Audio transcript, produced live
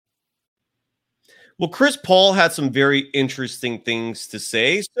Well, Chris Paul had some very interesting things to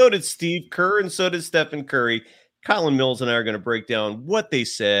say. So did Steve Kerr, and so did Stephen Curry. Kylan Mills and I are going to break down what they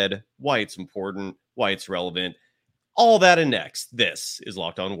said, why it's important, why it's relevant, all that and next. This is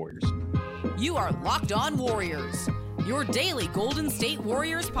Locked On Warriors. You are Locked On Warriors, your daily Golden State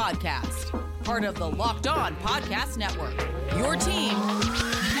Warriors podcast. Part of the Locked On Podcast Network, your team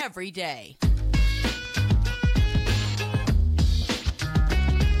every day.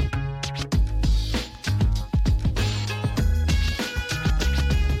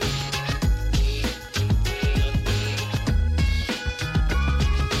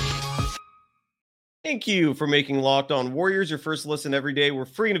 Thank you for making Locked On Warriors your first listen every day. We're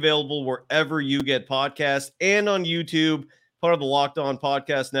free and available wherever you get podcasts and on YouTube, part of the Locked On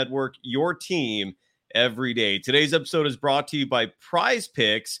Podcast Network, your team every day. Today's episode is brought to you by Prize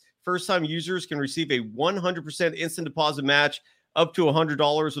Picks. First-time users can receive a 100% instant deposit match up to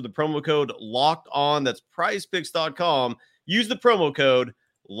 $100 with the promo code Locked On. That's prizepicks.com. Use the promo code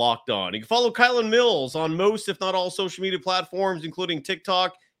Locked On. You can follow Kylan Mills on most, if not all, social media platforms, including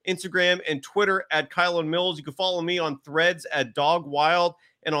TikTok, Instagram, and Twitter at Kylan Mills. You can follow me on Threads at Dog Wild,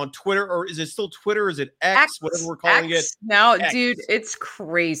 and on Twitter, or is it still Twitter? Or is it X? Whatever we're calling it. Now, X. dude, it's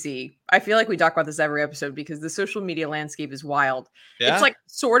crazy. I feel like we talk about this every episode because the social media landscape is wild. Yeah? It's like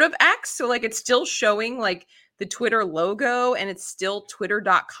sort of X. So like it's still showing like the Twitter logo and it's still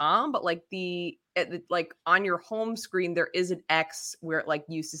twitter.com, but like like on your home screen, there is an X where it like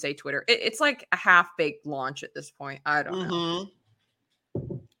used to say Twitter. It's like a half-baked launch at this point. I don't know.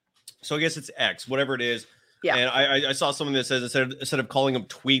 So I guess it's X, whatever it is. Yeah. And I saw something that says instead of calling them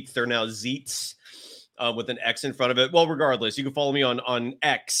tweets, they're now Zeets with an X in front of it. Well, regardless, you can follow me on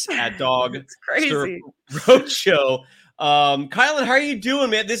X at Dog Roadshow. Kylan, how are you doing,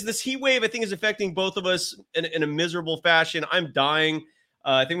 man? This heat wave, I think, is affecting both of us in a miserable fashion. I'm dying.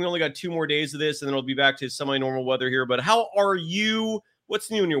 I think we only got 2 more days of this, and then it'll be back to semi-normal weather here. But how are you? What's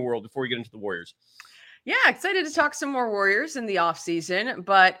new in your world before we get into the Warriors? Yeah, excited to talk some more Warriors in the off season,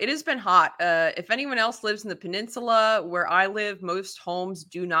 but it has been hot. If anyone else lives in the peninsula where I live, most homes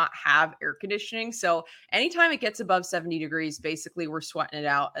do not have air conditioning. So anytime it gets above 70 degrees, basically we're sweating it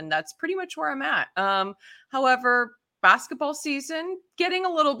out. And that's pretty much where I'm at. However, basketball season getting a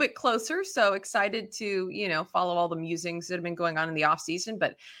little bit closer. So excited to, follow all the musings that have been going on in the off season,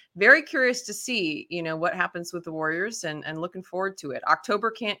 but very curious to see, what happens with the Warriors and looking forward to it. October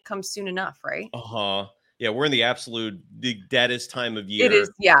can't come soon enough, right? Yeah, we're in the deadest time of year. It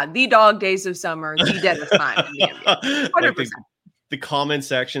is, the dog days of summer, the deadest time. 100%. Like the comment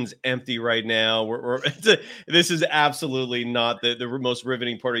section's empty right now. This is absolutely not the most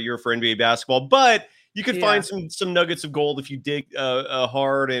riveting part of year for NBA basketball, but you could find some nuggets of gold if you dig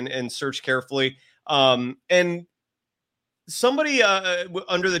hard and search carefully. And somebody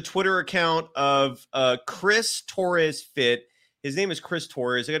under the Twitter account of Chris Torres Fit, his name is Chris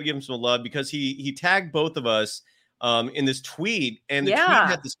Torres. I got to give him some love because he tagged both of us in this tweet, and the tweet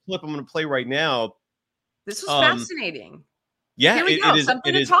had this clip I'm going to play right now. This was fascinating. Yeah, here we go.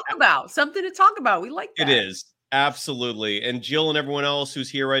 Something to talk about. We like that. It is. Absolutely. And Jill and everyone else who's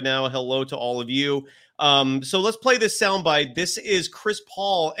here right now, hello to all of you. So let's play this soundbite. This is Chris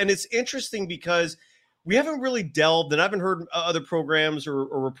Paul. And it's interesting because we haven't really delved, and I haven't heard other programs or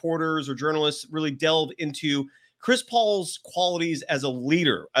reporters or journalists really delve into Chris Paul's qualities as a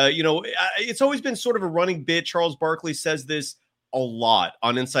leader. It's always been sort of a running bit. Charles Barkley says this a lot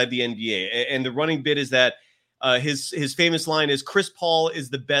on Inside the NBA. And the running bit is that his famous line is Chris Paul is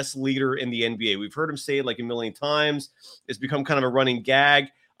the best leader in the NBA. We've heard him say it like a million times. It's become kind of a running gag.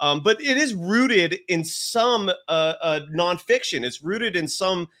 But it is rooted in some nonfiction. It's rooted in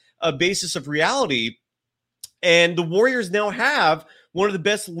some basis of reality. And the Warriors now have one of the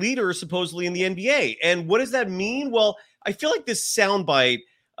best leaders supposedly in the NBA. And what does that mean? Well, I feel like this soundbite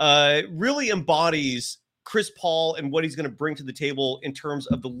really embodies Chris Paul and what he's going to bring to the table in terms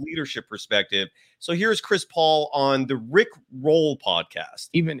of the leadership perspective. So here's Chris Paul on the Rick Roll podcast.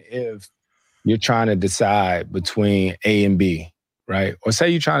 Even if you're trying to decide between A and B, right? Or say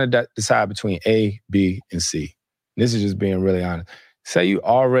you're trying to decide between A, B, and C. This is just being really honest. Say you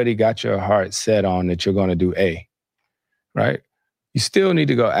already got your heart set on that you're going to do A, right? You still need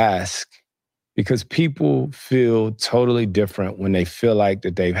to go ask, because people feel totally different when they feel like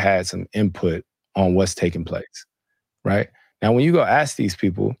that they've had some input on what's taking place, right? Now, when you go ask these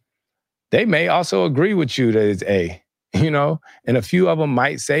people, they may also agree with you that it's A, and a few of them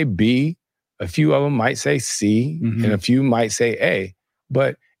might say B, a few of them might say C, and a few might say A.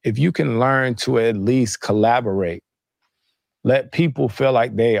 But if you can learn to at least collaborate, let people feel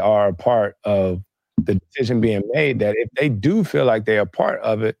like they are a part of the decision being made that if they do feel like they're a part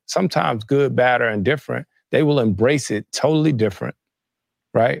of it, sometimes good, bad, or indifferent, they will embrace it totally different,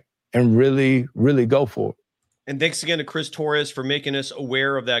 right? And really, really go for it. And thanks again to Chris Torres for making us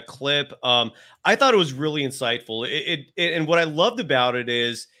aware of that clip. I thought it was really insightful. And what I loved about it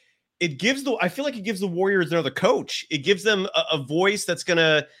is I feel like it gives the Warriors another coach. It gives them a voice that's going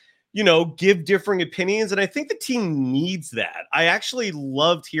to, give differing opinions. And I think the team needs that. I actually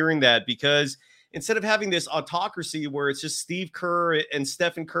loved hearing that because instead of having this autocracy where it's just Steve Kerr and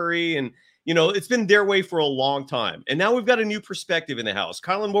Stephen Curry and, it's been their way for a long time. And now we've got a new perspective in the house.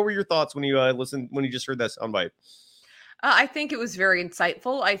 Colin, what were your thoughts when you when you just heard that soundbite? I think it was very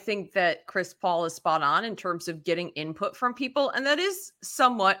insightful. I think that Chris Paul is spot on in terms of getting input from people. And that is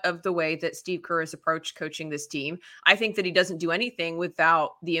somewhat of the way that Steve Kerr has approached coaching this team. I think that he doesn't do anything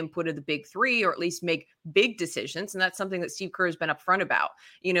without the input of the big three, or at least make big decisions. And that's something that Steve Kerr has been upfront about.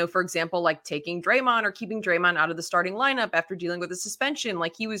 For example, like taking Draymond or keeping Draymond out of the starting lineup after dealing with a suspension.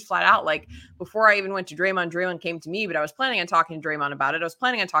 Like, he was flat out like, before I even went to Draymond came to me, but I was planning on talking to Draymond about it. I was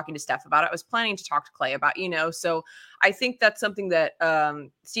planning on talking to Steph about it. I was planning to talk to Clay about, so I think that's something that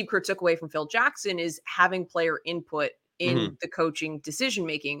Steve Kerr took away from Phil Jackson, is having player input in the coaching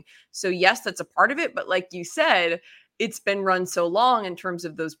decision-making. So yes, that's a part of it. But like you said, it's been run so long in terms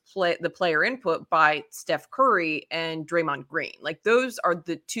of the player input by Steph Curry and Draymond Green. Like, those are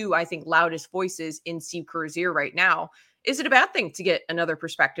the two, I think, loudest voices in Steve Kerr's ear right now. Is it a bad thing to get another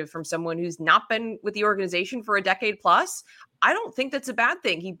perspective from someone who's not been with the organization for a decade plus? I don't think that's a bad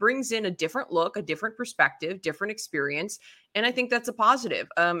thing. He brings in a different look, a different perspective, different experience. And I think that's a positive.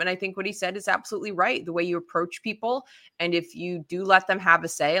 And I think what he said is absolutely right. The way you approach people, and if you do let them have a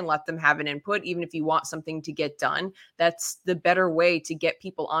say and let them have an input, even if you want something to get done, that's the better way to get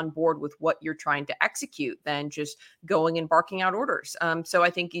people on board with what you're trying to execute than just going and barking out orders. So I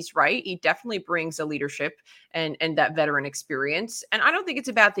think he's right. He definitely brings a leadership and that veteran experience. And I don't think it's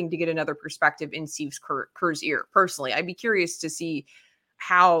a bad thing to get another perspective in Steve Kerr's ear. Personally, I'd be curious to see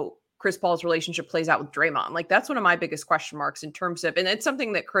how Chris Paul's relationship plays out with Draymond. Like, that's one of my biggest question marks in terms of, and it's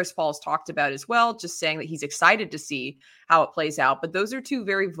something that Chris Paul's talked about as well, just saying that he's excited to see how it plays out. But those are two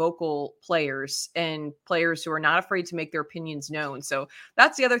very vocal players, and players who are not afraid to make their opinions known. So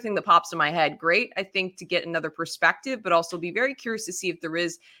that's the other thing that pops in my head. Great, I think, to get another perspective, but also be very curious to see if there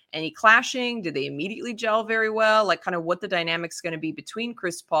is any clashing. Do they immediately gel very well? Like, kind of what the dynamic's going to be between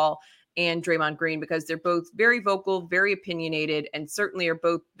Chris Paul and Draymond Green, because they're both very vocal, very opinionated, and certainly are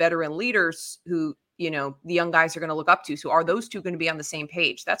both veteran leaders who, the young guys are going to look up to. So are those two going to be on the same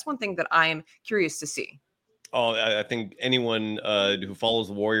page? That's one thing that I'm curious to see. Oh, I think anyone who follows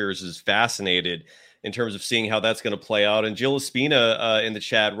the Warriors is fascinated in terms of seeing how that's going to play out. And Jill Espina in the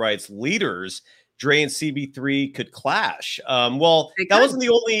chat writes, leaders, Dre and CB3 could clash. That wasn't the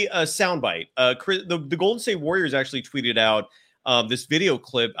only soundbite. The Golden State Warriors actually tweeted out this video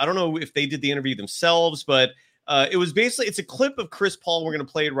clip. I don't know if they did the interview themselves, but it was basically, it's a clip of Chris Paul. We're going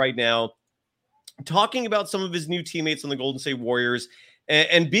to play it right now, talking about some of his new teammates on the Golden State Warriors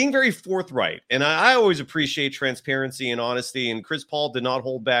and being very forthright. And I always appreciate transparency and honesty. And Chris Paul did not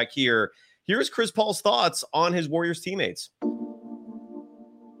hold back here. Here's Chris Paul's thoughts on his Warriors teammates.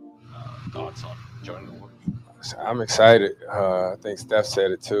 Thoughts on joining the Warriors? I'm excited. I think Steph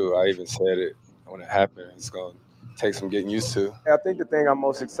said it too. I even said it when it happened. It's going to take some getting used to. I think the thing I'm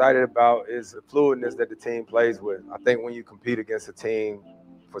most excited about is the fluidness that the team plays with. I think when you compete against a team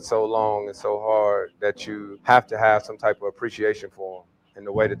for so long and so hard, that you have to have some type of appreciation for them and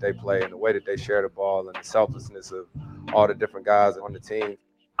the way that they play and the way that they share the ball and the selflessness of all the different guys on the team.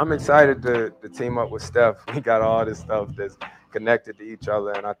 I'm excited to team up with Steph. We got all this stuff that's connected to each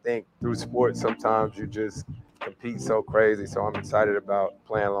other, and I think through sports sometimes you just compete so crazy, so I'm excited about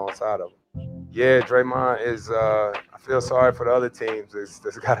playing alongside of him. Yeah, Draymond is I feel sorry for the other teams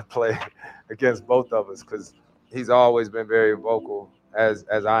that's got to play against both of us, because he's always been very vocal as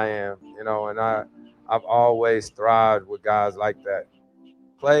I am, and I've always thrived with guys like that.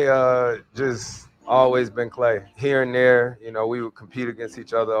 Clay just always been Clay. Here and there, we would compete against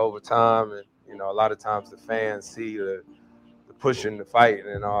each other over time, and a lot of times the fans see the pushing, the fighting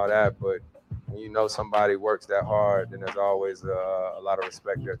and all that, but when somebody works that hard, then there's always a lot of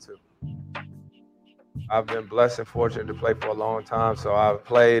respect there too. I've been blessed and fortunate to play for a long time. So I've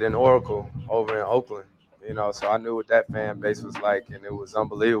played in Oracle over in Oakland, so I knew what that fan base was like, and it was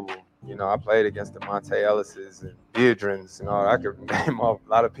unbelievable. I played against the Monte Ellis's and Beardrins, I could name off a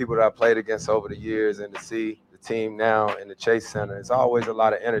lot of people that I played against over the years, and to see the team now in the Chase Center, it's always a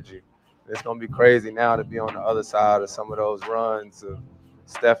lot of energy. It's going to be crazy now to be on the other side of some of those runs of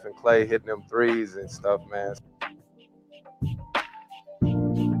Steph and Clay hitting them threes and stuff, man.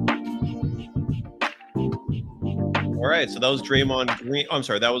 All right, so that was Draymond Green. I'm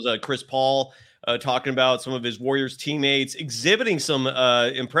sorry, that was Chris Paul talking about some of his Warriors teammates, exhibiting some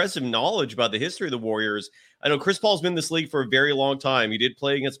impressive knowledge about the history of the Warriors. I know Chris Paul's been in this league for a very long time. He did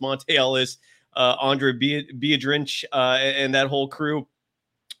play against Monte Ellis, Andre Biedrins, and that whole crew.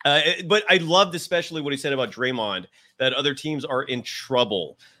 But I loved especially what he said about Draymond, that other teams are in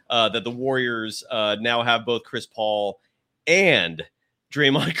trouble, that the Warriors now have both Chris Paul and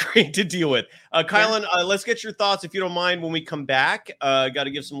Draymond Green to deal with. Kylan, let's get your thoughts, if you don't mind, when we come back. Got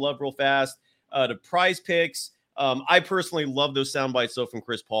to give some love real fast to Prize Picks. I personally love those sound bites, though, from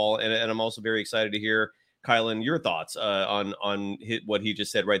Chris Paul, and I'm also very excited to hear, Kylan, your thoughts on what he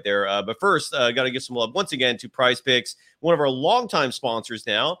just said right there. But first, got to give some love once again to Prize Picks, one of our longtime sponsors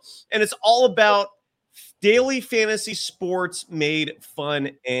now, and it's all about daily fantasy sports made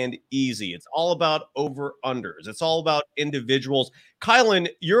fun and easy. It's all about over-unders. It's all about individuals. Kylan,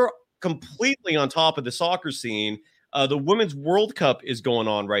 you're completely on top of the soccer scene. The Women's World Cup is going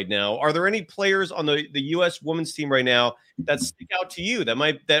on right now. Are there any players on the U.S. women's team right now that stick out to you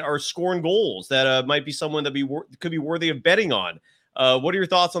that are scoring goals, that might be someone that could be worthy of betting on? What are your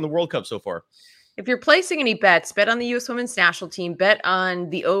thoughts on the World Cup so far? If you're placing any bets, bet on the U.S. women's national team. Bet on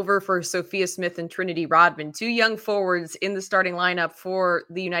the over for Sophia Smith and Trinity Rodman, two young forwards in the starting lineup for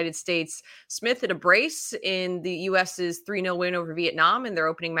the United States. Smith had a brace in the U.S.'s 3-0 win over Vietnam in their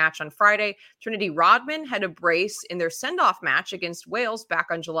opening match on Friday. Trinity Rodman had a brace in their send-off match against Wales back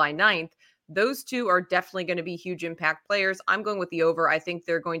on July 9th. Those two are definitely going to be huge impact players. I'm going with the over. I think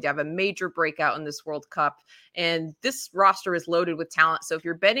they're going to have a major breakout in this World Cup. And this roster is loaded with talent. So if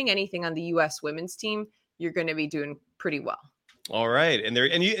you're betting anything on the U.S. women's team, you're going to be doing pretty well. All right. And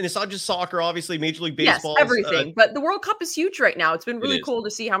it's not just soccer, obviously, Major League Baseball. Yes, everything. But the World Cup is huge right now. It's been really cool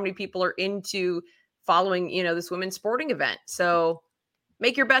to see how many people are into following, this women's sporting event. So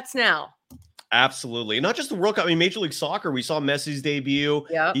make your bets now. Absolutely. Not just the World Cup. I mean, Major League Soccer, we saw Messi's debut.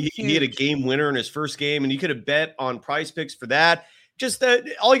 Yeah, he had a game winner in his first game, and you could have bet on Prize Picks for that. Just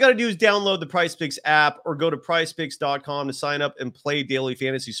all you got to do is download the Prize Picks app or go to prizepicks.com to sign up and play daily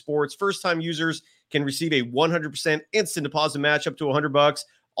fantasy sports. First-time users can receive a 100% instant deposit match up to $100.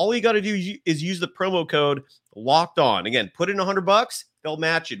 All you got to do is use the promo code Locked On. Again, put in $100, they'll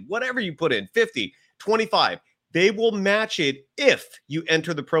match it. Whatever you put in, 50, 25. They will match it if you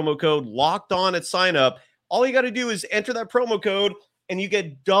enter the promo code Locked On at sign up. All you got to do is enter that promo code and you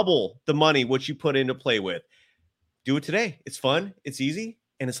get double the money what you put in to play with. Do it today. It's fun, it's easy,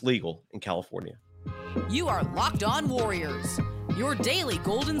 and it's legal in California. You are Locked On Warriors, your daily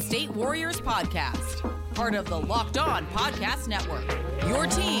Golden State Warriors podcast. Part of the Locked On Podcast Network, your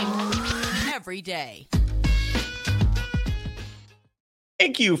team every day.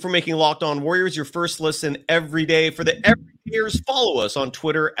 Thank you for making Locked On Warriors your first listen every day. For the everydayers, follow us on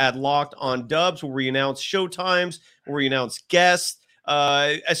Twitter at Locked On Dubs, where we announce showtimes, where we announce guests.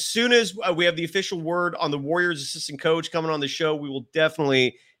 As soon as we have the official word on the Warriors assistant coach coming on the show, we will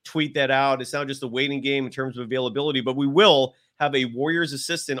definitely tweet that out. It's not just a waiting game in terms of availability, but we will have a Warriors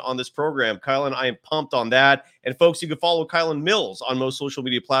assistant on this program. Kylan, I am pumped on that. And folks, you can follow Kylan Mills on most social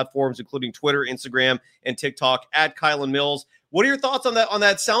media platforms, including Twitter, Instagram, and TikTok at Kylan Mills. What are your thoughts on that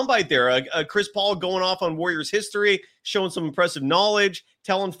soundbite there? Chris Paul going off on Warriors history, showing some impressive knowledge,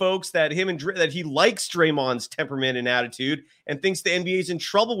 telling folks that that he likes Draymond's temperament and attitude, and thinks the NBA is in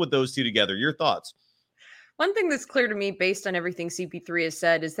trouble with those two together. Your thoughts? One thing that's clear to me based on everything CP3 has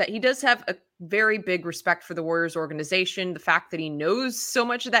said is that he does have a very big respect for the Warriors organization. The fact that he knows so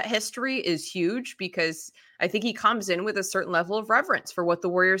much of that history is huge because I think he comes in with a certain level of reverence for what the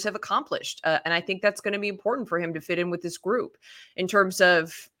Warriors have accomplished. And I think that's going to be important for him to fit in with this group. In terms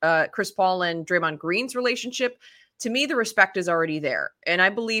of Chris Paul and Draymond Green's relationship, to me, the respect is already there. And I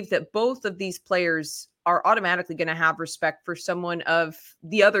believe that both of these players are automatically going to have respect for someone of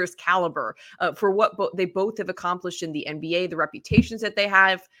the other's caliber, for what they both have accomplished in the NBA, the reputations that they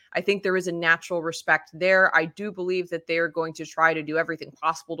have. I think there is a natural respect there. I do believe that they're going to try to do everything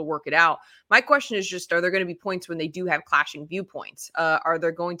possible to work it out. My question is just, are there going to be points when they do have clashing viewpoints? Are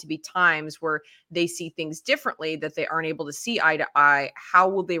there going to be times where they see things differently that they aren't able to see eye to eye? How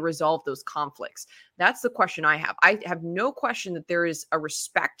will they resolve those conflicts? That's the question I have. I have no question that there is a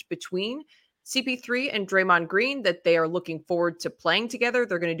respect between CP3 and Draymond Green, that they are looking forward to playing together.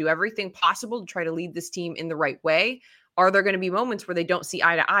 They're going to do everything possible to try to lead this team in the right way. Are there going to be moments where they don't see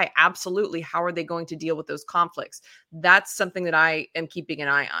eye to eye? Absolutely. How are they going to deal with those conflicts? That's something that I am keeping an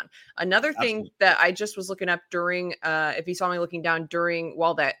eye on. Another thing that I just was looking up during, if you saw me looking down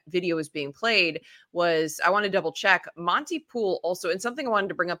while that video was being played, was I want to double check. Monty Poole also, and something I wanted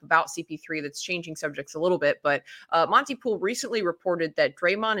to bring up about CP3 that's changing subjects a little bit, but Monty Poole recently reported that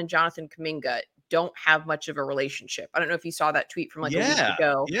Draymond and Jonathan Kuminga don't have much of a relationship. I don't know if you saw that tweet from like a week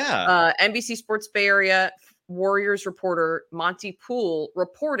ago. Yeah. NBC Sports Bay Area Warriors reporter Monty Poole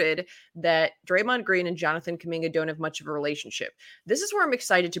reported that Draymond Green and Jonathan Kuminga don't have much of a relationship. This is where I'm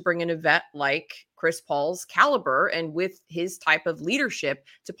excited to bring in a vet like Chris Paul's caliber and with his type of leadership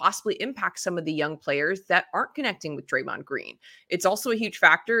to possibly impact some of the young players that aren't connecting with Draymond Green. It's also a huge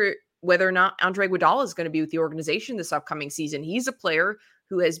factor whether or not Andre Iguodala is going to be with the organization this upcoming season. He's a player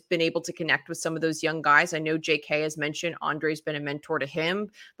who has been able to connect with some of those young guys. I know JK has mentioned Andre's been a mentor to him,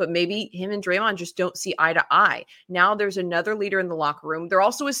 but maybe him and Draymond just don't see eye to eye. Now there's another leader in the locker room. There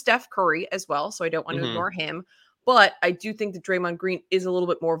also is Steph Curry as well, so I don't want to ignore him. But I do think that Draymond Green is a little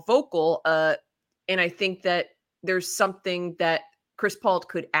bit more vocal, and I think that there's something that Chris Paul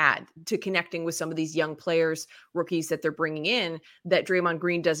could add to connecting with some of these young players, rookies that they're bringing in that Draymond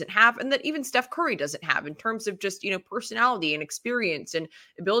Green doesn't have and that even Steph Curry doesn't have in terms of just, personality and experience and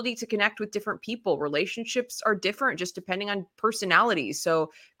ability to connect with different people. Relationships are different just depending on personalities.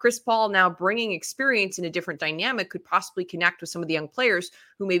 So Chris Paul now bringing experience in a different dynamic could possibly connect with some of the young players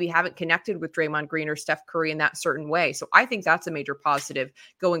who maybe haven't connected with Draymond Green or Steph Curry in that certain way. So I think that's a major positive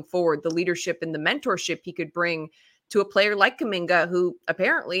going forward. The leadership and the mentorship he could bring to a player like Kuminga, who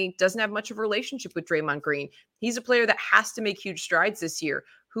apparently doesn't have much of a relationship with Draymond Green. He's a player that has to make huge strides this year.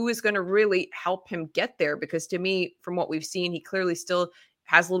 Who is going to really help him get there? Because to me, from what we've seen, he clearly still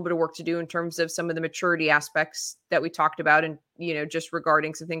has a little bit of work to do in terms of some of the maturity aspects that we talked about and, just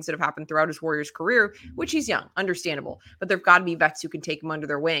regarding some things that have happened throughout his Warriors career, which he's young, understandable. But there've got to be vets who can take him under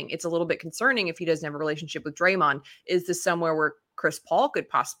their wing. It's a little bit concerning if he doesn't have a relationship with Draymond. Is this somewhere where Chris Paul could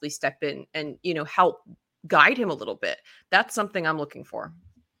possibly step in and, help guide him a little bit? That's something I'm looking for.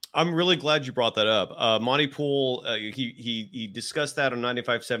 I'm really glad you brought that up. Monty Poole, he discussed that on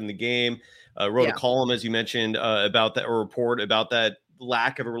 95.7 The Game, wrote a column, as you mentioned, about that, or report about that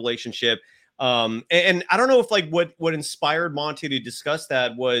lack of a relationship. And I don't know if what inspired Monty to discuss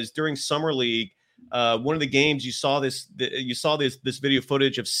that was during Summer League, one of the games you saw this video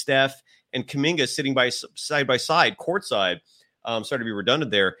footage of Steph and Kuminga sitting side by side, courtside. Sorry to be redundant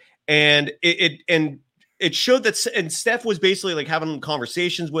there. And it showed that, and Steph was basically like having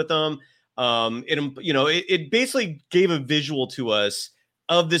conversations with them. It basically gave a visual to us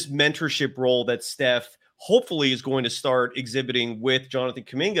of this mentorship role that Steph hopefully is going to start exhibiting with Jonathan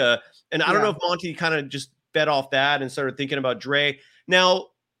Kuminga. And I don't know if Monty kind of just fed off that and started thinking about Dre. Now,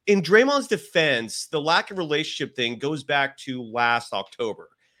 in Draymond's defense, the lack of relationship thing goes back to last October.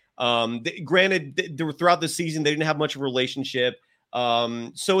 Granted, throughout the season, they didn't have much of a relationship.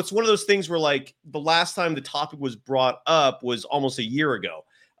 So it's one of those things where like the last time the topic was brought up was almost a year ago.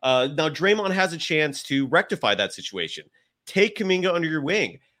 Now Draymond has a chance to rectify that situation. Take Kuminga under your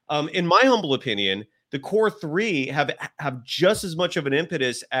wing. In my humble opinion, the core three have just as much of an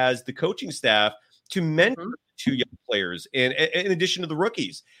impetus as the coaching staff to mentor two young players in addition to the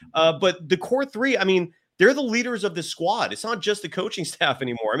rookies. But the core three, I mean, they're the leaders of the squad. It's not just the coaching staff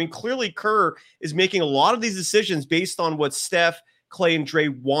anymore. I mean, clearly Kerr is making a lot of these decisions based on what Steph, Clay, and Dre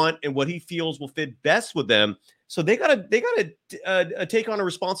want and what he feels will fit best with them. So they gotta take on a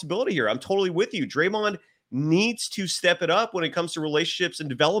responsibility here. I'm totally with you. Draymond needs to step it up when it comes to relationships and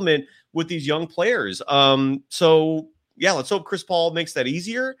development with these young players. So yeah, let's hope Chris Paul makes that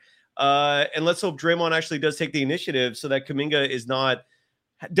easier. And let's hope Draymond actually does take the initiative so that Kuminga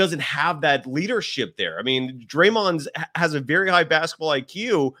doesn't have that leadership there. I mean, Draymond has a very high basketball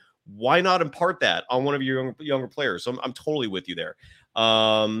IQ. Why not impart that on one of your younger players? So I'm totally with you there.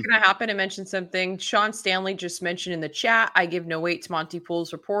 Can I hop in and mention something? Sean Stanley just mentioned in the chat, I give no weight to Monty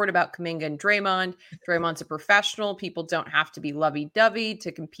Poole's report about Kuminga and Draymond. Draymond's a professional. People don't have to be lovey-dovey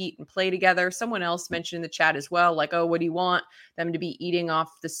to compete and play together. Someone else mentioned in the chat as well, like, oh, what do you want them to be eating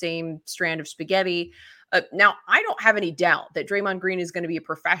off the same strand of spaghetti? Now, I don't have any doubt that Draymond Green is going to be a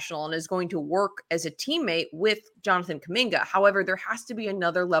professional and is going to work as a teammate with Jonathan Kuminga. However, there has to be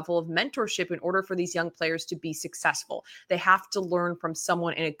another level of mentorship in order for these young players to be successful. They have to learn from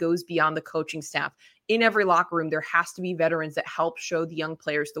someone, and it goes beyond the coaching staff. In every locker room, there has to be veterans that help show the young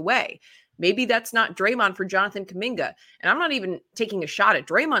players the way. Maybe that's not Draymond for Jonathan Kuminga. And I'm not even taking a shot at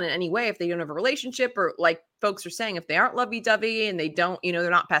Draymond in any way if they don't have a relationship, or like folks are saying, if they aren't lovey-dovey and they don't, they're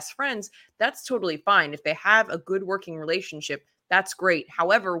not best friends, that's totally fine. If they have a good working relationship, that's great.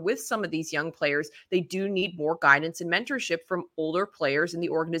 However, with some of these young players, they do need more guidance and mentorship from older players in the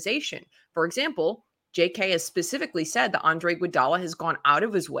organization. For example, JK has specifically said that Andre Iguodala has gone out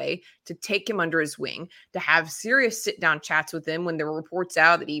of his way to take him under his wing, to have serious sit-down chats with him when there were reports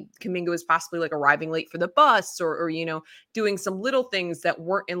out that Kuminga was possibly like arriving late for the bus or doing some little things that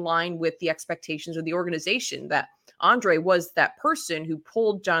weren't in line with the expectations of the organization, that Andre was that person who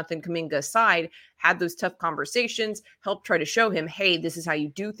pulled Jonathan Kuminga aside, had those tough conversations, helped try to show him, hey, this is how you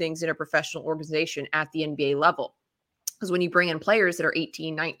do things in a professional organization at the NBA level. Because when you bring in players that are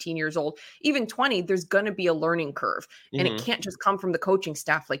 18, 19 years old, even 20, there's going to be a learning curve. And it can't just come from the coaching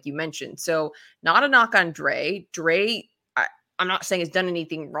staff, like you mentioned. So not a knock on Dre. I'm not saying has done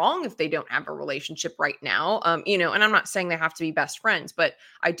anything wrong if they don't have a relationship right now, and I'm not saying they have to be best friends, but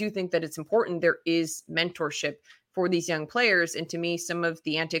I do think that it's important. There is mentorship for these young players. And to me, some of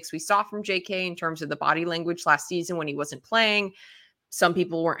the antics we saw from JK in terms of the body language last season when he wasn't playing, some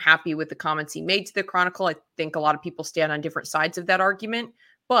people weren't happy with the comments he made to the Chronicle. I think a lot of people stand on different sides of that argument.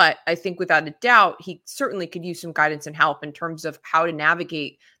 But I think without a doubt, he certainly could use some guidance and help in terms of how to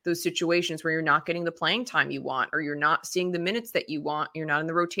navigate those situations where you're not getting the playing time you want, or you're not seeing the minutes that you want. You're not in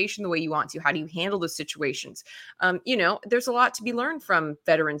the rotation the way you want to. How do you handle those situations? There's a lot to be learned from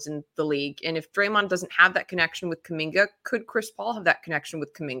veterans in the league. And if Draymond doesn't have that connection with Kuminga, could Chris Paul have that connection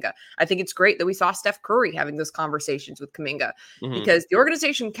with Kuminga? I think it's great that we saw Steph Curry having those conversations with Kuminga because the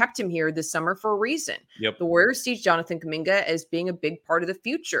organization kept him here this summer for a reason. Yep. The Warriors see Jonathan Kuminga as being a big part of the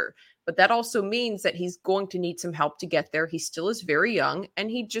future. But that also means that he's going to need some help to get there. He still is very young,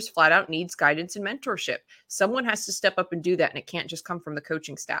 and he just flat out needs guidance and mentorship. Someone has to step up and do that, and it can't just come from the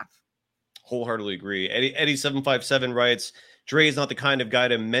coaching staff. Wholeheartedly agree. Eddie 757 writes, Dre is not the kind of guy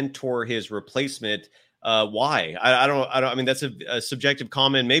to mentor his replacement. Why? I mean, that's a subjective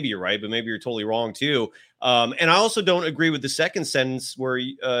comment. Maybe you're right, but maybe you're totally wrong too. And I also don't agree with the second sentence where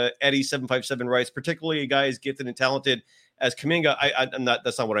Eddie 757 writes, particularly a guy as gifted and talented as Kuminga. I'm not.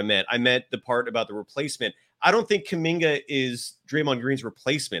 That's not what I meant. I meant the part about the replacement. I don't think Kuminga is Draymond Green's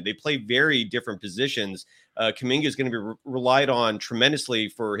replacement. They play very different positions. Kuminga is going to be relied on tremendously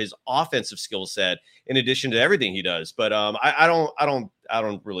for his offensive skill set, in addition to everything he does. But I don't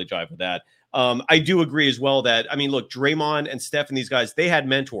really jive with that. I do agree as well that, I mean, look, Draymond and Steph and these guys, they had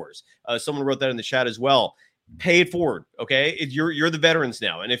mentors. Someone wrote that in the chat as well. Pay it forward, okay? You're the veterans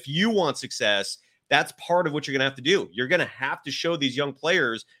now, and if you want success, that's part of what you're going to have to do. You're going to have to show these young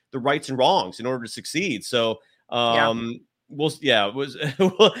players the rights and wrongs in order to succeed. So, but then what?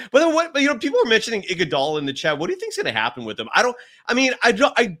 People are mentioning Iguodala in the chat. What do you think's going to happen with him? I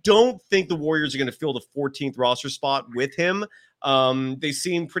don't think the Warriors are going to fill the 14th roster spot with him. They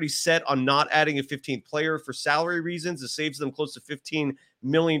seem pretty set on not adding a 15th player for salary reasons. It saves them close to $15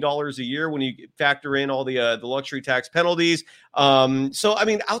 million a year when you factor in all the luxury tax penalties. So, I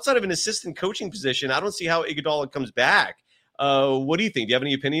mean, outside of an assistant coaching position, I don't see how Iguodala comes back. What do you think? Do you have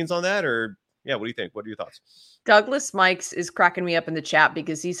any opinions on that? Or, yeah, what do you think? What are your thoughts? Douglas Mikes is cracking me up in the chat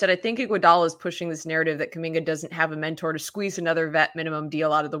because he said, I think Iguodala is pushing this narrative that Kuminga doesn't have a mentor to squeeze another vet minimum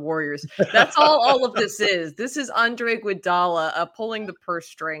deal out of the Warriors. That's all of this is. This is Andre Iguodala pulling the purse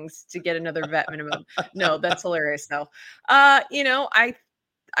strings to get another vet minimum. No, that's hilarious though. I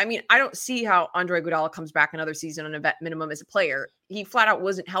mean, I don't see how Andre Iguodala comes back another season on a vet minimum as a player. He flat out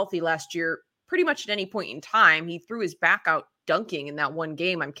wasn't healthy last year pretty much at any point in time. He threw his back out dunking in that one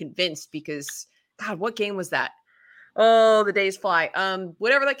game, I'm convinced, because God, what game was that? Oh, the days fly.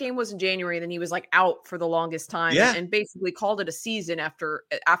 Whatever that game was in January, then he was like out for the longest time and basically called it a season after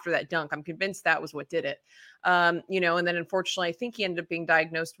that dunk. I'm convinced that was what did it. And then unfortunately, I think he ended up being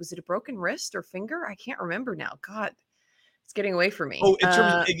diagnosed. Was it a broken wrist or finger? I can't remember now. God, it's getting away from me. Oh, in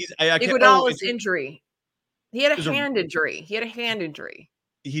terms of Iguodala's injury. He had a hand injury.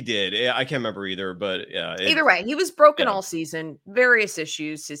 He did. I can't remember either, but yeah. Either way, he was broken all season. Various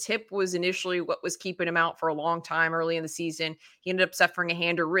issues. His hip was initially what was keeping him out for a long time early in the season. He ended up suffering a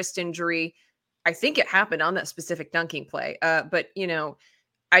hand or wrist injury. I think it happened on that specific dunking play. But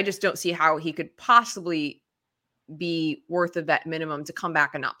I just don't see how he could possibly be worth of that minimum to come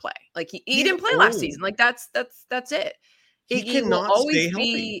back and not play. Like he didn't play last season. Like that's it. He cannot stay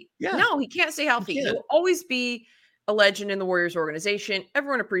healthy. No, he can't stay healthy. He will always be a legend in the Warriors organization.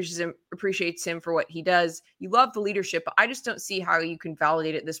 Everyone appreciates him for what he does. You love the leadership, but I just don't see how you can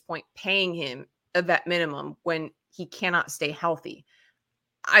validate at this point paying him a vet minimum when he cannot stay healthy.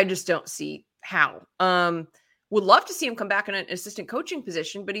 I just don't see how. Would love to see him come back in an assistant coaching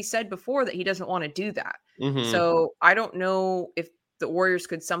position, but he said before that he doesn't want to do that. So I don't know if the Warriors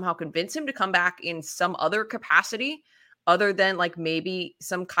could somehow convince him to come back in some other capacity other than like maybe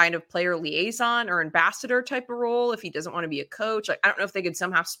some kind of player liaison or ambassador type of role if he doesn't want to be a coach. Like, I don't know if they could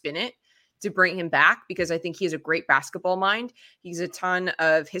somehow spin it to bring him back, because I think he has a great basketball mind. He's a ton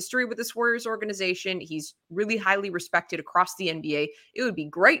of history with this Warriors organization. He's really highly respected across the NBA. It would be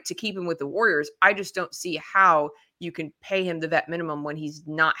great to keep him with the Warriors. I just don't see how you can pay him the vet minimum when he's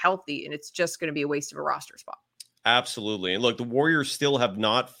not healthy, and it's just going to be a waste of a roster spot. Absolutely. And look, the Warriors still have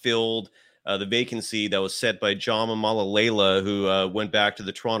not filled the vacancy that was set by Jama Malalela, who went back to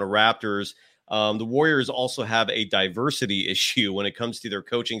the Toronto Raptors. The Warriors also have a diversity issue when it comes to their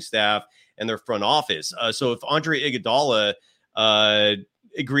coaching staff and their front office. So if Andre Iguodala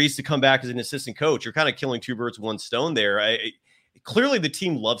agrees to come back as an assistant coach, you're kind of killing two birds with one stone there. Clearly the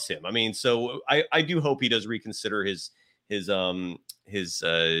team loves him. I mean, so I do hope he does reconsider his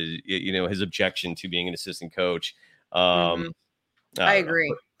objection to being an assistant coach. I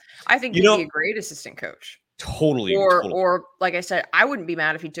agree. I think he'd be a great assistant coach. Totally. Or like I said, I wouldn't be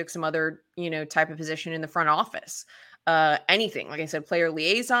mad if he took some other, type of position in the front office. Anything, like I said, player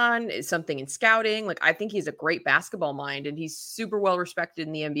liaison is something in scouting. Like, I think he's a great basketball mind and he's super well respected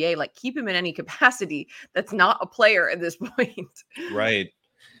in the NBA. Like, keep him in any capacity that's not a player at this point. Right.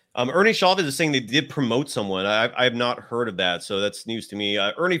 Ernie Chavez is saying they did promote someone. I have not heard of that, so that's news to me.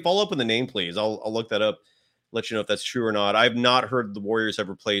 Ernie, follow up with the name, please. I'll look that up, let you know if that's true or not. I've not heard the Warriors have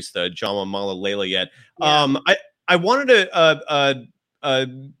replaced Jama Malalela yet. Yeah. I wanted to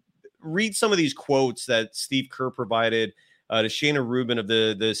read some of these quotes that Steve Kerr provided to Shayna Rubin of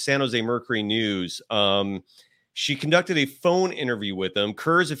the San Jose Mercury News. She conducted a phone interview with them.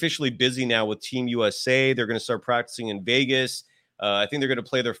 Kerr is officially busy now with Team USA. They're going to start practicing in Vegas. I think they're going to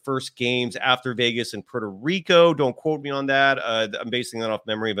play their first games after Vegas in Puerto Rico. Don't quote me on that. I'm basing that off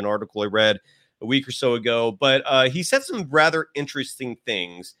memory of an article I read a week or so ago. But he said some rather interesting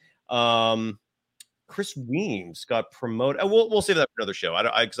things. Chris Weems got promoted. We'll save that for another show.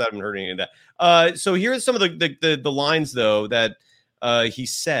 Because I haven't heard any of that. So here's some of the lines though that he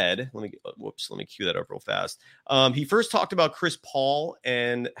said. Let me cue that up real fast. He first talked about Chris Paul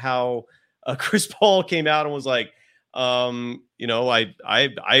and how Chris Paul came out and was like, I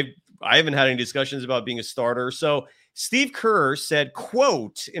haven't had any discussions about being a starter. So Steve Kerr said,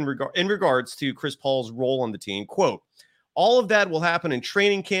 quote, in regards to Chris Paul's role on the team, quote, all of that will happen in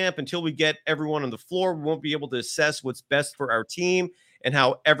training camp. Until we get everyone on the floor, we won't be able to assess what's best for our team and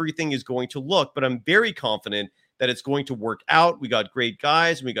how everything is going to look. But I'm very confident that it's going to work out. We got great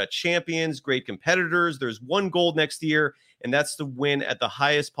guys and we got champions, great competitors. There's one goal next year, and that's to win at the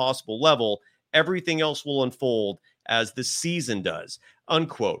highest possible level. Everything else will unfold as the season does,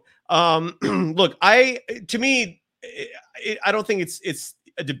 unquote. Look, I don't think it's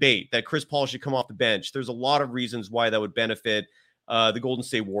a debate that Chris Paul should come off the bench. There's a lot of reasons why that would benefit the Golden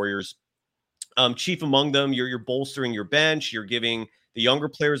State Warriors. Chief among them, you're bolstering your bench. You're giving the younger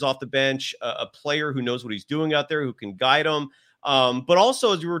players off the bench a player who knows what he's doing out there, who can guide them. But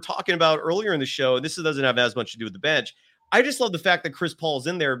also, as we were talking about earlier in the show, this doesn't have as much to do with the bench. I just love the fact that Chris Paul is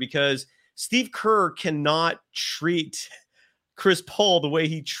in there because Steve Kerr cannot treat Chris Paul the way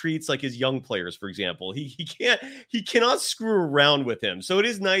he treats like his young players, for example. He cannot screw around with him. So it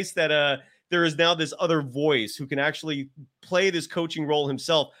is nice that there is now this other voice who can actually play this coaching role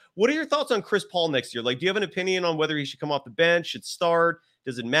himself. What are your thoughts on Chris Paul next year? Like, do you have an opinion on whether he should come off the bench, should start?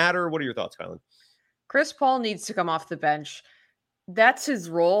 Does it matter? What are your thoughts, Kylan? Chris Paul needs to come off the bench. That's his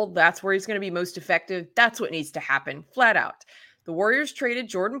role. That's where he's going to be most effective. That's what needs to happen, flat out. The Warriors traded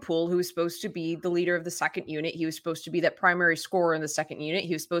Jordan Poole, who was supposed to be the leader of the second unit. He was supposed to be that primary scorer in the second unit.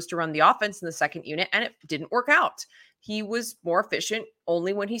 He was supposed to run the offense in the second unit, and it didn't work out. He was more efficient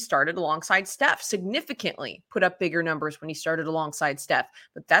only when he started alongside Steph, significantly put up bigger numbers when he started alongside Steph.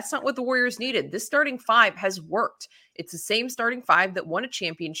 But that's not what the Warriors needed. This starting five has worked. It's the same starting five that won a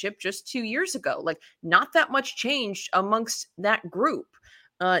championship just 2 years ago. Like, not that much changed amongst that group.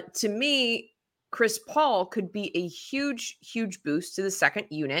 To me, Chris Paul could be a huge, huge boost to the second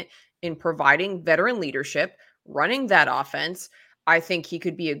unit in providing veteran leadership, running that offense. I think he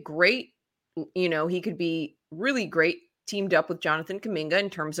could be he could be really great teamed up with Jonathan Kuminga in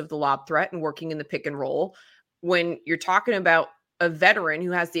terms of the lob threat and working in the pick and roll. When you're talking about a veteran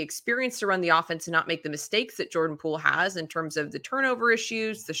who has the experience to run the offense and not make the mistakes that Jordan Poole has in terms of the turnover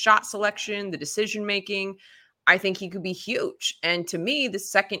issues, the shot selection, the decision-making, I think he could be huge. And to me, the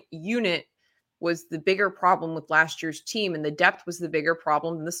second unit was the bigger problem with last year's team, and the depth was the bigger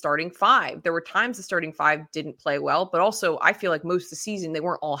problem than the starting five. There were times the starting five didn't play well, but also I feel like most of the season they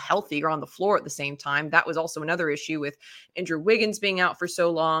weren't all healthy or on the floor at the same time. That was also another issue with Andrew Wiggins being out for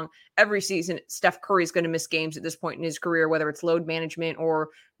so long. Every season, Steph Curry is going to miss games at this point in his career, whether it's load management or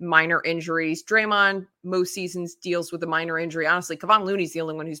minor injuries. Draymond, most seasons, deals with a minor injury. Honestly, Kevon Looney's the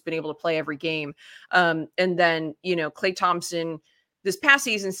only one who's been able to play every game. And then, Klay Thompson, this past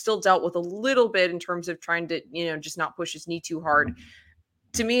season still dealt with a little bit in terms of trying to, just not push his knee too hard.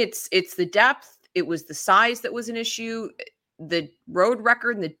 To me, it's the depth. It was the size that was an issue. The road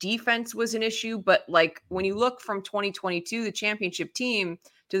record and the defense was an issue. But like when you look from 2022, the championship team,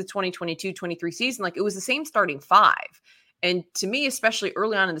 to the 2022-23 season, like it was the same starting five. And to me, especially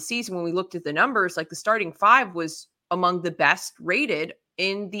early on in the season, when we looked at the numbers, like the starting five was among the best rated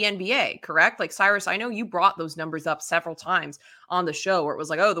in the NBA, correct? Like Cyrus, I know you brought those numbers up several times on the show where it was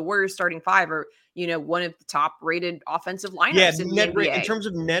like, oh, the Warriors starting five are, one of the top rated offensive lineups in the NBA. In terms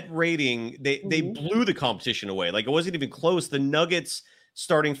of net rating, they blew the competition away. Like it wasn't even close. The Nuggets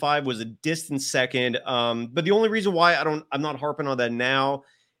starting five was a distant second. But the only reason why I'm not harping on that now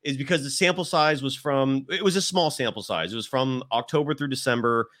is because the sample size it was a small sample size. It was from October through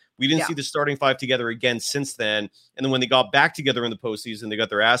December. We didn't see the starting five together again since then. And then when they got back together in the postseason, they got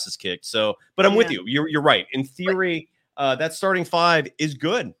their asses kicked. So, but I'm with you. You're right. In theory, that starting five is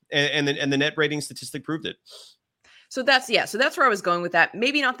good. And the net rating statistic proved it. So that's where I was going with that.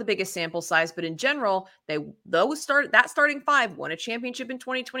 Maybe not the biggest sample size, but in general, that starting five won a championship in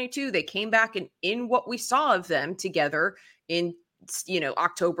 2022. They came back and in what we saw of them together in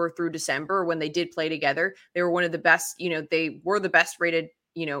October through December when they did play together, they were one of the best, they were the best rated,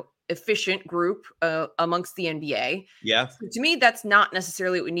 efficient group amongst the NBA. Yeah. So to me, that's not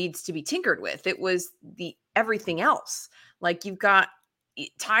necessarily what needs to be tinkered with. It was the everything else. Like you've got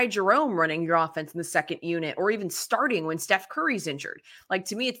Ty Jerome running your offense in the second unit, or even starting when Steph Curry's injured. Like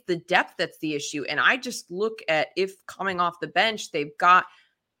to me, it's the depth that's the issue. And I just look at if coming off the bench, they've got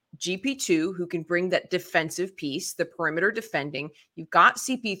GP2 who can bring that defensive piece, the perimeter defending. You've got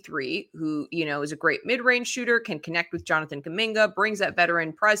CP3 who, is a great mid-range shooter, can connect with Jonathan Kuminga, brings that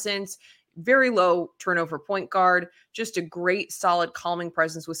veteran presence, very low turnover point guard, just a great solid calming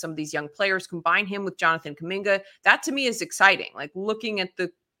presence with some of these young players. Combine him with Jonathan Kuminga. That to me is exciting. Like looking at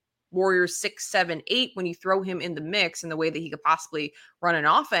the Warriors 6, 7, 8, when you throw him in the mix and the way that he could possibly run an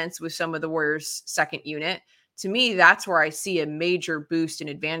offense with some of the Warriors second unit. To me, that's where I see a major boost and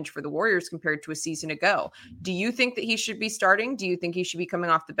advantage for the Warriors compared to a season ago. Do you think that he should be starting? Do you think he should be coming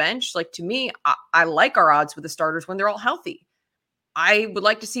off the bench? Like to me, I like our odds with the starters when they're all healthy. I would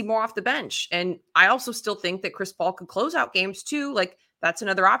like to see more off the bench. And I also still think that Chris Paul could close out games too. Like that's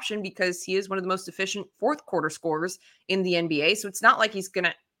another option because he is one of the most efficient fourth quarter scorers in the NBA. So it's not like he's going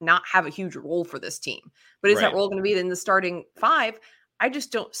to not have a huge role for this team. But is that role going to be in the starting five? I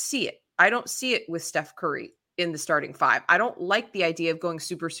just don't see it. I don't see it with Steph Curry in the starting five. I don't like the idea of going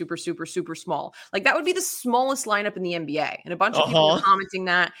super, super, super, super small. Like that would be the smallest lineup in the NBA. And a bunch of people were commenting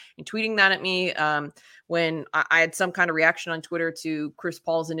that and tweeting that at me when I had some kind of reaction on Twitter to Chris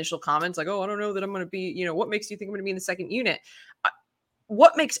Paul's initial comments. Like, oh, I don't know that I'm going to be, what makes you think I'm going to be in the second unit?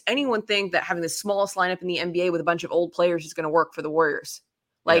 What makes anyone think that having the smallest lineup in the NBA with a bunch of old players is going to work for the Warriors?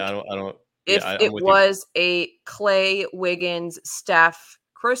 Like, if it was a Clay, Wiggins, Steph,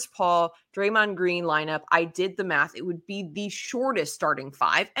 Chris Paul, Draymond Green lineup, I did the math. It would be the shortest starting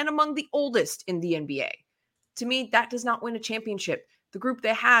five and among the oldest in the NBA. To me, that does not win a championship. The group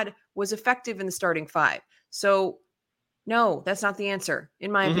they had was effective in the starting five. So, no, that's not the answer,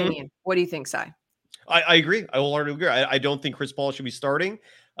 in my opinion. What do you think, Cy? I agree. I wholeheartedly agree. I don't think Chris Paul should be starting.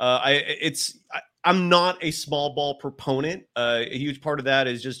 I'm not a small ball proponent. A huge part of that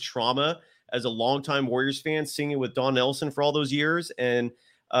is just trauma as a longtime Warriors fan, singing with Don Nelson for all those years. And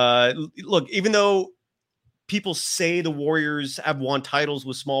look, even though people say the Warriors have won titles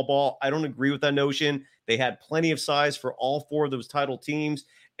with small ball, I don't agree with that notion. They had plenty of size for all four of those title teams.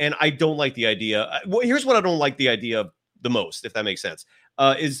 And I don't like the idea. Well, here's what I don't like the idea of the most, if that makes sense,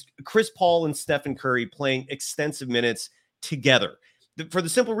 is Chris Paul and Stephen Curry playing extensive minutes together. For the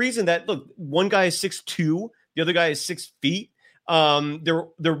simple reason that, look, one guy is 6'2", the other guy is 6 feet.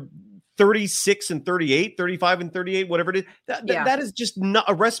 They're 36 and 38, 35 and 38, whatever it is. That is just not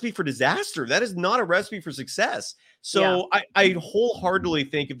a recipe for disaster. That is not a recipe for success. So I wholeheartedly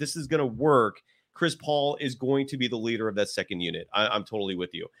think if this is going to work, Chris Paul is going to be the leader of that second unit. I'm totally with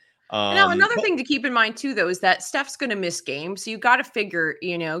you. Now, another thing to keep in mind too, though, is that Steph's going to miss games. So you got to figure,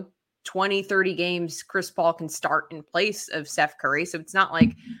 20, 30 games, Chris Paul can start in place of Steph Curry. So it's not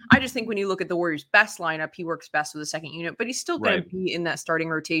like, I just think when you look at the Warriors' best lineup, he works best with the second unit, but he's still going to be in that starting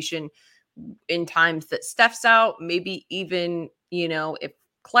rotation in times that Steph's out. Maybe even, if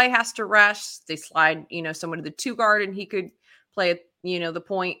Clay has to rest, they slide, someone to the 2 guard and he could play at, the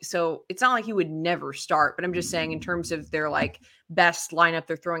point. So it's not like he would never start, but I'm just saying in terms of their like best lineup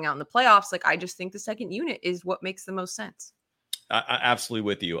they're throwing out in the playoffs, like I just think the second unit is what makes the most sense. I absolutely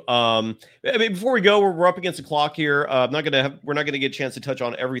with you. Before we go, we're up against the clock here. We're not going to get a chance to touch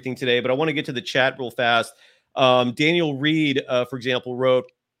on everything today, but I want to get to the chat real fast. Daniel Reed, for example,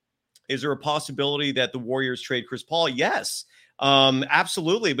 wrote, is there a possibility that the Warriors trade Chris Paul? Yes,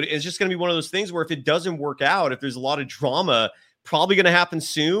 absolutely. But it's just going to be one of those things where if it doesn't work out, if there's a lot of drama, probably going to happen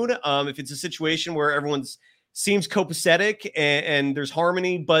soon. If it's a situation where everyone's seems copacetic and there's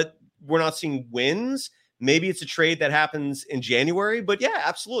harmony, but we're not seeing wins, Maybe it's a trade that happens in January, but yeah,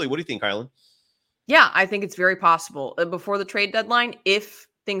 absolutely. What do you think, Kylan? Yeah, I think it's very possible before the trade deadline. If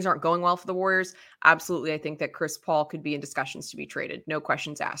things aren't going well for the Warriors, absolutely, I think that Chris Paul could be in discussions to be traded. No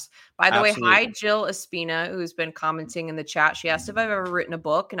questions asked. By the way, hi, Jill Espina, who's been commenting in the chat. She asked if I've ever written a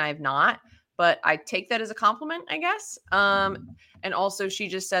book, and I have not, but I take that as a compliment, I guess. And also, she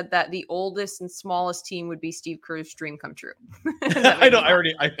just said that the oldest and smallest team would be Steve Kerr's dream come true. I know.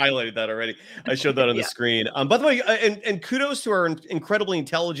 I highlighted that already. I showed that on the screen. By the way, and kudos to our incredibly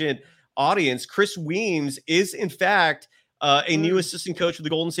intelligent audience. Chris Weems is, in fact, a new assistant coach for the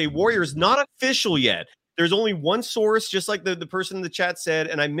Golden State Warriors. Not official yet. There's only one source, just like the person in the chat said,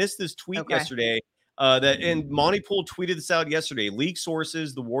 and I missed this tweet yesterday. And Monty Poole tweeted this out yesterday. League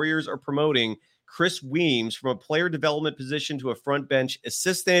sources: the Warriors are promoting Chris Weems from a player development position to a front bench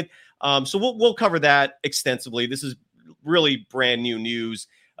assistant. So we'll cover that extensively. This is really brand new news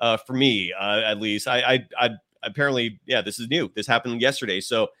for me, at least. I apparently, this is new. This happened yesterday.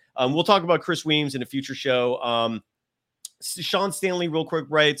 So we'll talk about Chris Weems in a future show. Sean Stanley, real quick,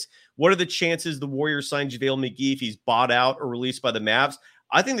 writes, what are the chances the Warriors sign JaVale McGee if he's bought out or released by the Mavs?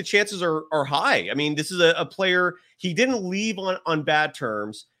 I think the chances are high. I mean, this is a player, he didn't leave on bad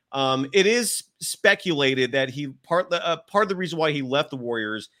terms. It is speculated that he part of the reason why he left the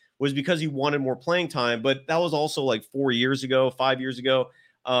Warriors was because he wanted more playing time, but that was also like 5 years ago.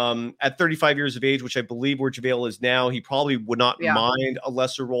 At 35 years of age, which I believe where JaVale is now, he probably would not mind a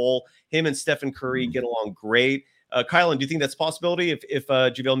lesser role. Him and Stephen Curry get along great. Kylan, do you think that's a possibility if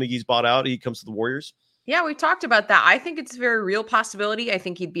JaVale McGee's bought out, he comes to the Warriors? Yeah, we talked about that. I think it's a very real possibility. I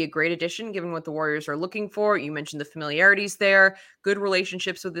think he'd be a great addition given what the Warriors are looking for. You mentioned the familiarities there, good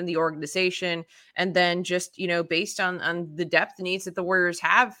relationships within the organization, and then just, based on the depth needs that the Warriors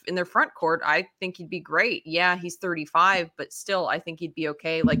have in their front court, I think he'd be great. Yeah, he's 35, but still, I think he'd be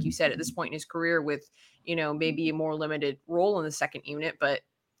okay, like you said, at this point in his career with, maybe a more limited role in the second unit, but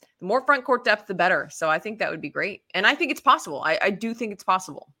the more front court depth, the better. So I think that would be great. And I think it's possible. I do think it's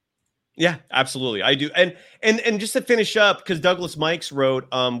possible. Yeah, absolutely. I do. And just to finish up, because Douglas Mikes wrote,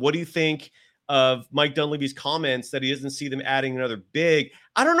 what do you think of Mike Dunleavy's comments that he doesn't see them adding another big?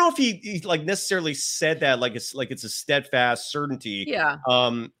 I don't know if he like necessarily said that like it's a steadfast certainty. Yeah.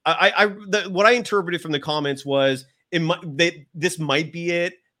 What I interpreted from the comments was this might be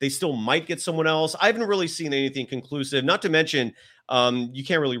it. They still might get someone else. I haven't really seen anything conclusive. Not to mention, you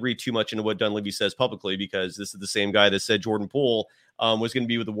can't really read too much into what Dunleavy says publicly, because this is the same guy that said Jordan Poole was going to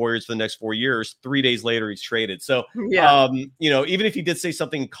be with the Warriors for the next 4 years. 3 days later, he's traded. So, even if he did say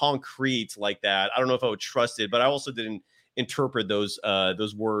something concrete like that, I don't know if I would trust it. But I also didn't interpret those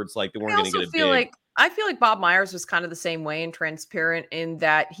words like they weren't going to get a big. I feel like Bob Myers was kind of the same way and transparent in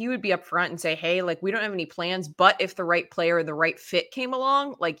that he would be upfront and say, hey, like, we don't have any plans, but if the right player or the right fit came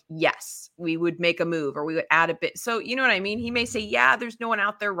along, like, yes, we would make a move or we would add a bit. So, you know what I mean? He may say, yeah, there's no one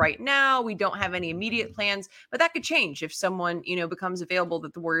out there right now. We don't have any immediate plans, but that could change if someone, becomes available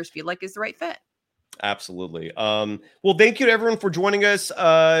that the Warriors feel like is the right fit. Absolutely. Well, thank you to everyone for joining us.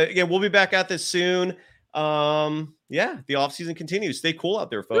 Again, we'll be back at this soon. The offseason continues. Stay cool out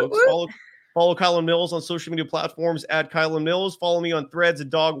there, folks. Follow Kylan Mills on social media platforms at Kylan Mills. Follow me on Threads at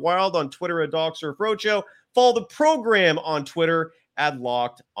Dog Wild, on Twitter at Dog Surf Roadshow. Follow the program on Twitter at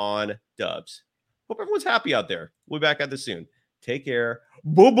Locked On Dubs. Hope everyone's happy out there. We'll be back at this soon. Take care.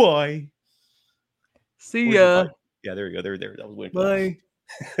 Bye-bye. See ya. Yeah, there we go. There. That was waiting. Bye.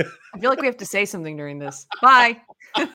 I feel like we have to say something during this. Bye.